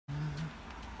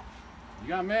You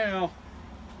got mail.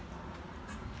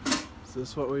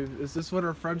 Is this what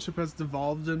our friendship has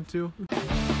devolved into?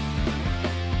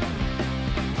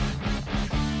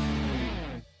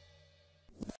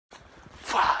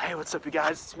 Hey, what's up you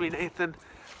guys? It's me, Nathan.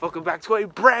 Welcome back to a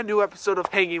brand new episode of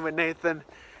Hanging with Nathan.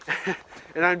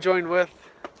 And I'm joined with...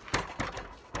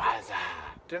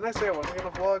 Didn't I say I wasn't gonna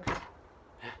vlog? Yeah,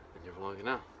 and you're vlogging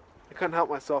now. I couldn't help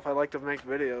myself. I like to make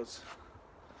videos.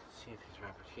 Let's see if these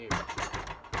rappers here.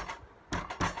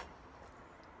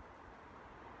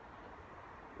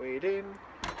 Waiting.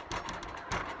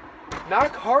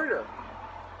 Knock harder.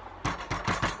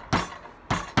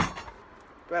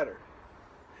 Better.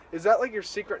 Is that like your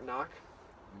secret knock?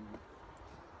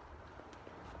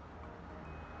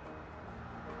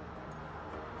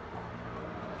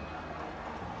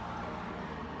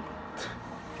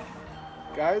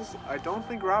 Guys, I don't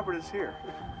think Robert is here.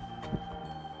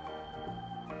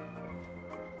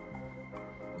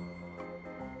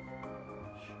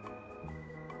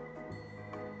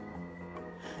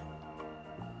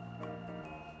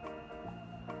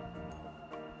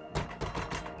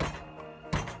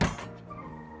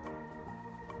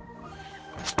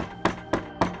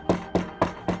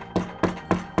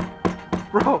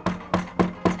 Bro,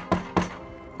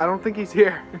 I don't think he's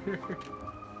here. There he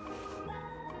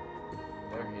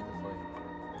is.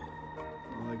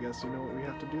 Well, I guess you know what we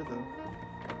have to do though.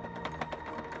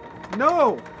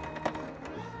 No!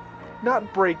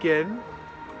 Not break in.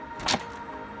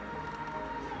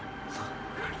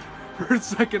 For a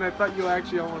second, I thought you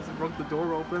actually almost broke the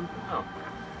door open. Oh.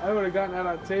 I would have gotten that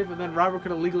on tape, and then Robert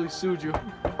could have legally sued you.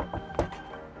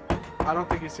 I don't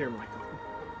think he's here, Michael.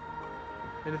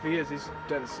 And if he is, he's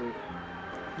dead asleep.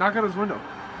 Knock on his window.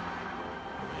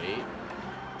 Wait.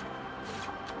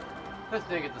 Let's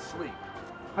take it to sleep.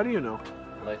 How do you know?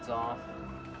 Lights off.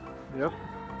 Yep.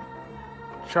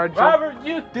 Try to Robert,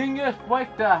 you dingus,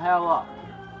 wake the hell up.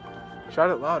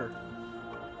 Shout it louder.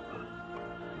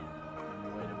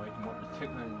 Wait him up. It's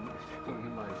tickling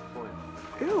my foot.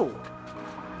 Ew.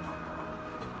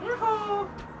 Yoo-hoo!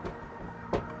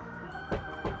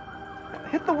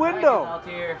 Hit the window. Out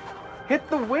here. Hit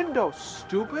the window,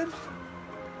 stupid.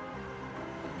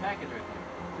 Package right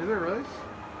there. Is it really?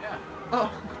 Yeah.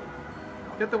 Oh.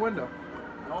 Hit the window.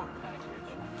 No package.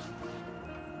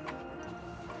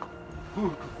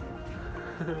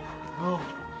 Oh.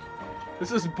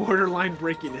 This is borderline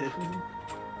breaking in.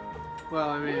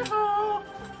 Well, I mean... Come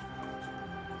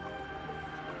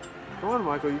on,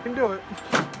 Michael, you can do it.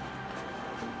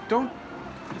 Don't...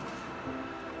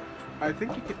 I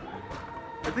think you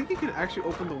can actually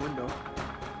open the window.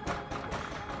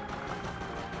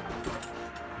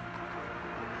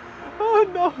 Oh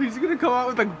no, he's gonna come out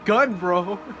with a gun,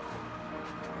 bro.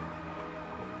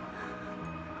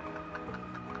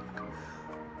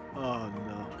 Oh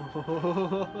no.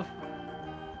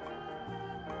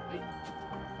 Wait.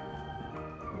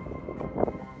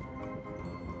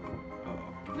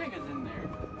 Niggas in there.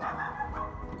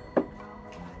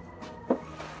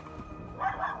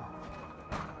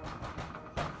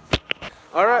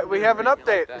 All right, we have an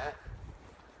update. Like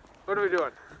What are we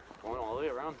doing? Going all the way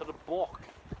around to the block.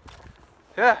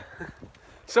 Yeah.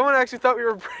 Someone actually thought we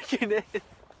were breaking in.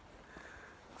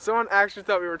 Someone actually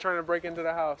thought we were trying to break into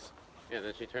the house. Yeah,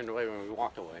 then she turned away when we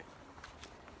walked away.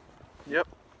 Yep.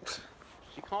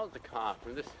 She called the cops.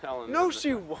 We're just telling No, them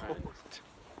she that's not won't. right.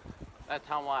 That's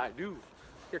how I do.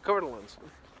 Here, cover the lens.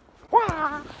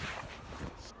 Wah!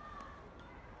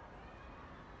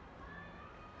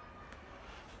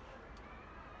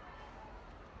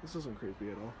 This isn't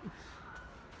creepy at all.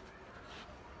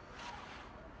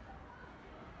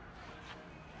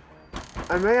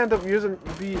 I may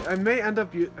end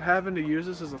up having to use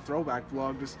this as a throwback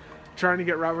vlog, just trying to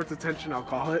get Robert's attention, I'll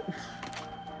call it.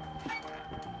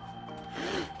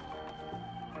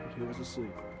 He was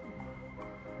asleep,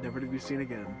 never to be seen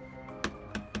again.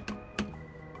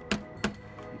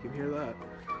 You can hear that.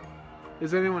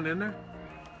 Is anyone in there?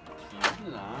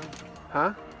 TV's on.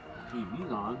 Huh?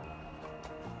 TV's on.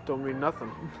 Don't mean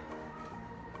nothing.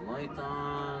 Lights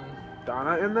on.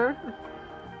 Donna in there? I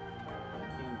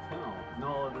can't tell.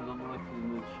 No, there's a light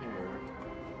in the chair.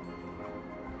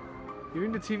 You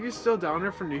mean the TV's still down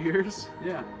there for New Year's?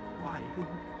 Yeah. Why?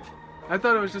 I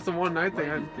thought it was just a one night thing.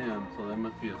 Light is dim, so they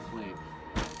must be asleep.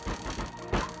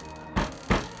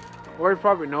 Or he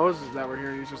probably knows that we're here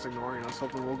and he's just ignoring us,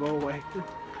 hoping we'll go away.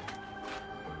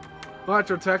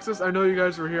 Metro, Texas, I know you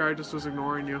guys were here, I just was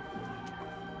ignoring you.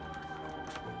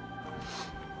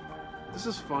 This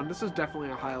is fun. This is definitely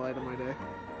a highlight of my day.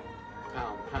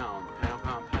 Pound, pound, pound,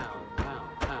 pound, pound, pound,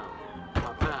 pound,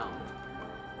 pound, pound.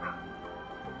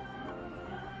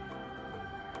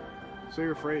 Say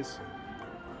your phrase.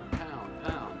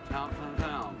 pound, pound,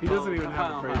 pound. He doesn't even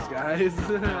have a phrase, guys.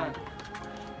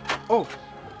 Oh.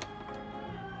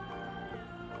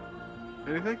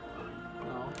 Anything?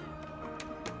 No.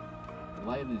 The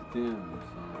light is dim,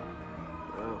 so.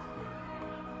 Oh.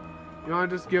 You want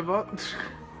to just give up?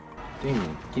 Dang it,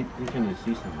 keep thinking I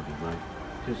see somebody, right?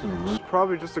 Just in It's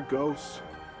probably just a ghost.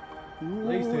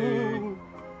 Lacey.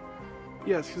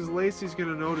 Yes, because Lacey's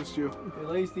gonna notice you. Hey,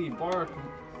 Lacey, bark.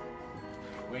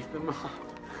 Wake them up.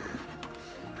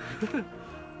 Wake them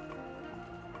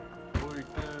up.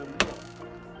 Wake them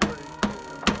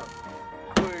up.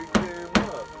 Wake them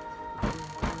up.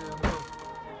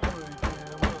 Wake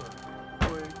them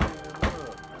up. Wake them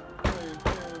up. Wake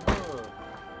them up.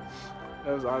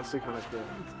 That was honestly kind of cool.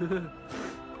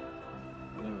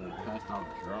 They passed out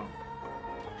drunk.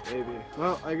 Maybe.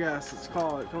 Well, I guess. Let's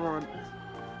call it. Come on.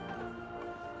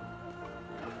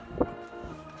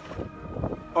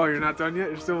 Oh, you're not done yet?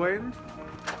 You're still waiting?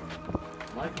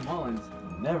 Micheal Mullins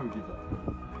never gives up.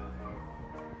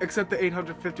 Except the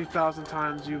 850,000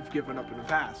 times you've given up in the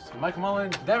past. Micheal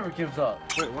Mullins never gives up.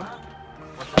 Wait, what?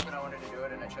 What's up, and I wanted to do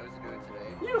it, and I chose to do it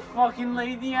today. You fucking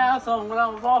lazy asshole when I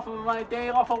was off of my day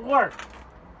off of work.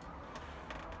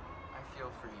 I feel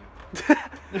for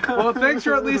you. Well, thanks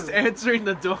for at least answering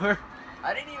the door.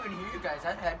 I didn't even hear you guys. I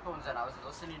had headphones and I was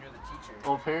listening to the teacher.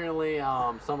 Well, apparently,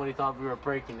 somebody thought we were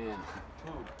breaking in.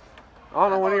 Who? I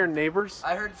don't know, one of your neighbors?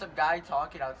 I heard some guy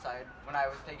talking outside when I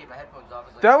was taking my headphones off. I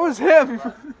was like, That was him!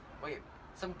 Wait,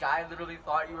 some guy literally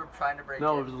thought you were trying to break in.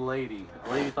 No, it was a lady. A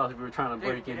lady thought we were trying to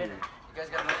break in Dude, here. you guys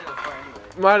got nothing to the floor anyway.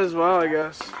 Might as well, I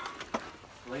guess.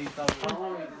 Lady thought we were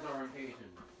on orientation.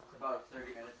 It's about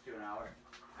 30 minutes to an hour.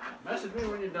 Message me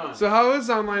when you're done. So how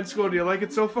is online school? Do you like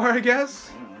it so far, I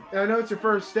guess? I know it's your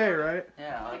first day, right?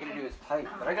 Yeah, all I gotta do is type.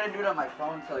 But I gotta do it on my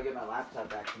phone until I get my laptop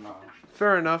back tomorrow.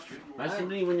 Fair enough. Message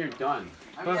me when you're done.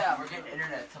 Oh yeah, we're getting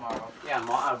internet tomorrow. Yeah,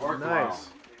 I work tomorrow. Nice.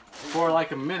 For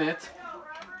like a minute.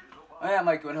 Oh yeah,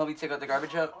 Mike, you wanna help me take out the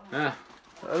garbage out? Yeah.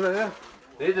 Yeah.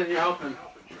 Nathan, you're helping.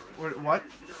 What?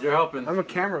 You're helping. I'm a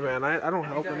cameraman. I don't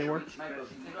help anymore. Michael,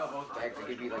 if you take out both bags, I'll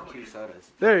give you like 2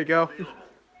 sodas. There you go.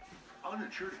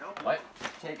 What?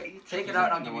 Take it out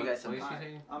and I'll give you guys some.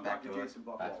 I'm back to it.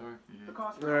 Back to her?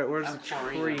 Alright, where's the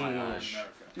Pouring in my tree? eyes.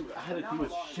 Dude, I had to do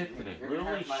with shit today.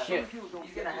 Literally shit.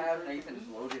 He's gonna have Nathan's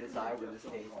loaded his eye with his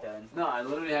face done. No, I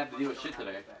literally had to deal with shit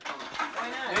today.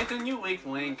 Nathan, you weak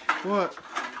link. What?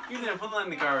 You didn't put that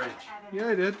in the garbage. Yeah,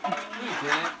 I did. You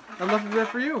didn't. I left it there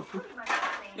for you.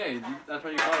 Yeah, that's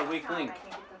why you call it a weak link.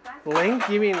 Link?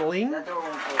 You mean Link? That door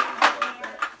won't close like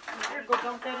that. Here, go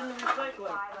dump that in the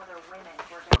recycler.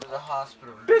 Go to the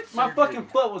hospital. Bitch, my fucking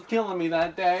foot was killing me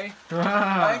that day.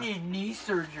 I need knee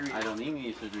surgery. I don't need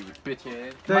knee surgery, you bitch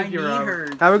head. Thank you, My knee Rob.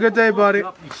 hurts. Have a good day, buddy.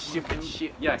 Up, you stupid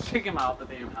shit. Yeah, kick him out the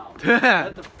damn house.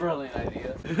 That's a brilliant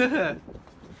idea.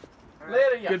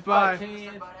 Later, you Goodbye.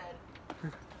 fuckhead.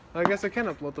 I guess I can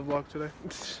upload the vlog today.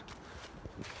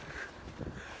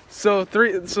 So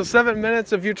 7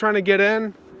 minutes of you trying to get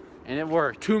in, And it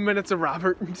worked. 2 minutes of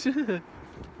Robert. The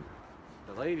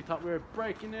lady thought we were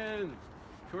breaking in.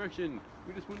 Correction.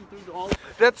 We just went through all.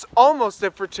 That's almost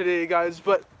it for today, guys.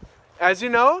 But as you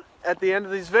know, at the end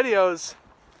of these videos,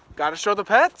 gotta show the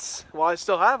pets while I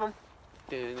still have them.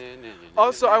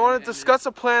 Also, I want to discuss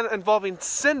a plan involving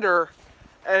Cinder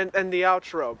and the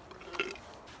outro.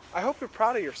 I hope you're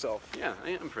proud of yourself. Yeah,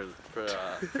 I am fairly proud.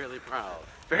 Fairly proud?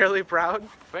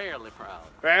 Fairly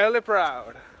proud. Fairly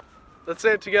proud. Let's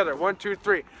say it together. 1, 2,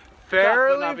 3. Fairly.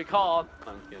 Fairly. Not be called.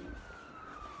 I'm kidding.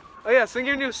 Oh yeah, sing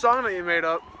your new song that you made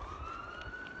up.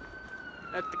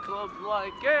 At the club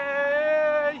like,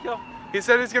 hey, yo. He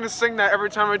said he's gonna sing that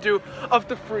every time I do Up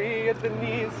the Free at the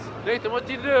Knees. Nathan, what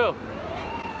do you do?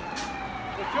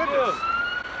 What goodness.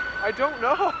 I don't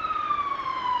know.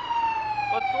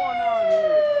 What's going on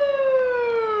here?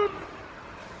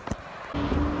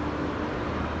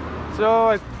 So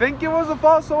I think it was a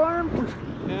false alarm.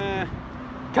 Eh.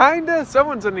 Kinda.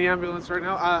 Someone's in the ambulance right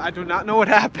now. I do not know what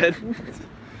happened.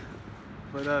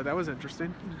 But that was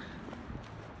interesting.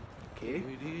 Okay.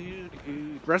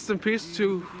 Rest in peace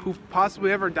to who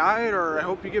possibly ever died, or I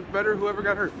hope you get better whoever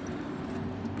got hurt.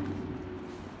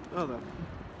 Oh, though. Is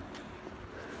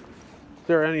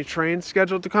there any train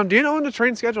scheduled to come? Do you know when the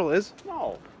train schedule is?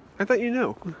 No. I thought you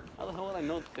knew. How the hell would I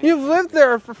know things? You've lived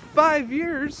there for 5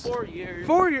 years. 4 years.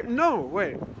 4 years? No,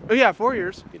 wait. Oh yeah, 4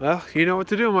 years. Well, you know what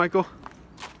to do, Michael.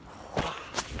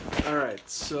 Alright,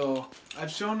 so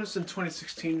I've shown this in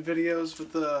 2016 videos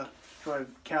with for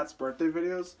Cat's birthday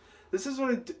videos. This is what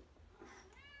I do.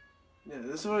 Yeah,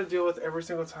 this is what I deal with every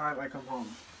single time I come home.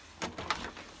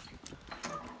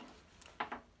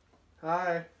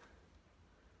 Hi.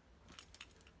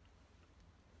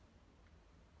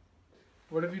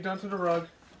 What have you done to the rug?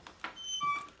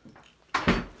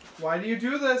 Why do you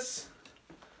do this?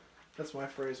 That's my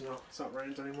phrase now. It's not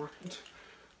Ryan's anymore.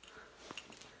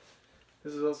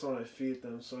 This is also when I feed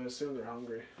them, so I assume they're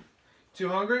hungry. Too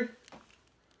hungry?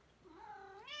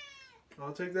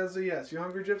 I'll take that as a yes. You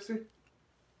hungry, Gypsy?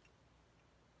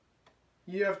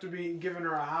 You have to be giving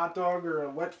her a hot dog or a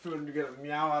wet food to get a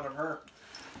meow out of her.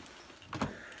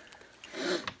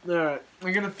 Alright,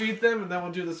 we're going to feed them and then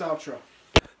we'll do this outro.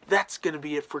 That's going to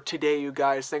be it for today, you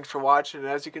guys. Thanks for watching. And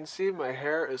as you can see, my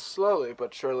hair is slowly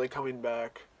but surely coming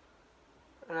back.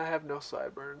 And I have no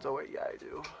sideburns. Oh wait, yeah I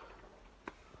do.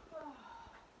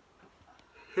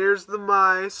 Here's the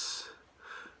mice.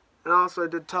 And also I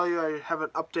did tell you I have an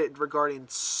update regarding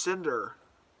Cinder.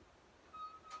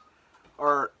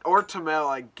 Or Tamel,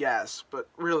 I guess. But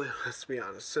really, let's be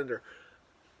honest, Cinder.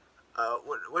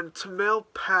 When Tamel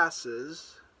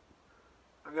passes,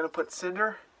 I'm going to put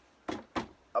Cinder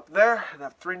up there and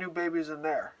have 3 new babies in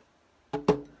there.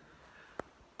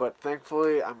 But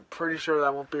thankfully, I'm pretty sure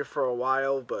that won't be for a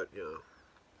while, but, you know.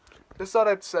 Just thought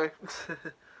I'd say.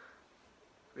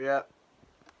 Yeah.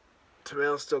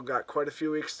 Tamel's still got quite a few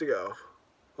weeks to go.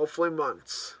 Hopefully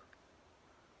months.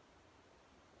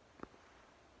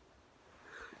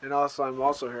 And also, I'm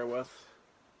also here with...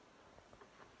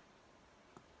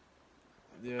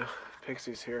 Yeah,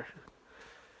 Pixie's here.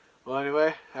 Well,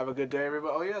 anyway, have a good day,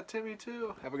 everybody. Oh, yeah, Timmy,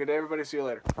 too. Have a good day, everybody. See you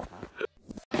later.